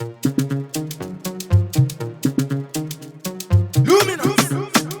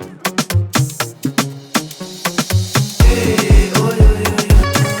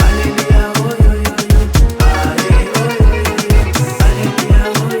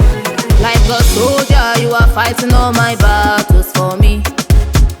fighting all my battles for me.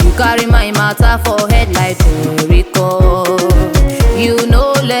 You carry my matter for head like Jericho. You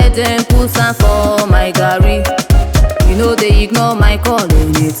know let them put some for my Gary. You know they ignore my call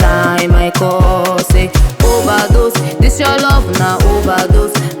anytime I call. Say overdose, this your love now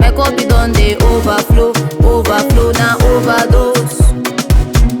overdose. My copy done they overflow, overflow now overdose.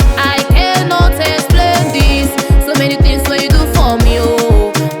 I cannot explain this. So many things when you do for me,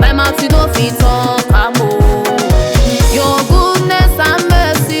 oh. My mouth you don't fit talk, I'm oh. Your goodness and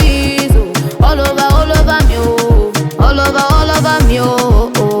mercies, oh. All over me, oh. All over me, oh.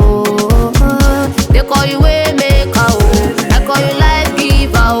 They call you way maker, oh. I call you life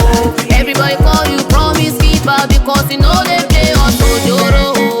giver, oh. Everybody call you promise keeper because you know they play on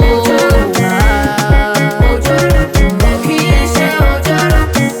Ojoro, oh.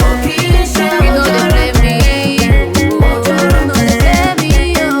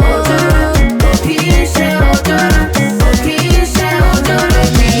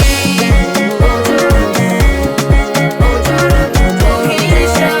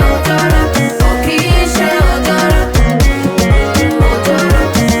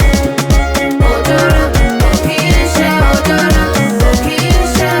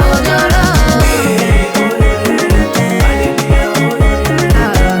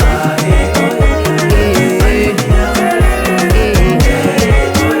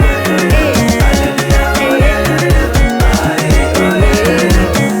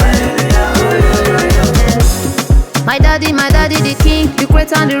 My daddy, the king, the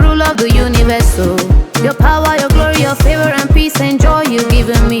creator and the ruler of the universe. So your power, your glory, your favor and peace and joy you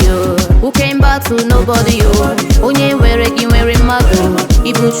given me. Oh, who came back to nobody? Oh.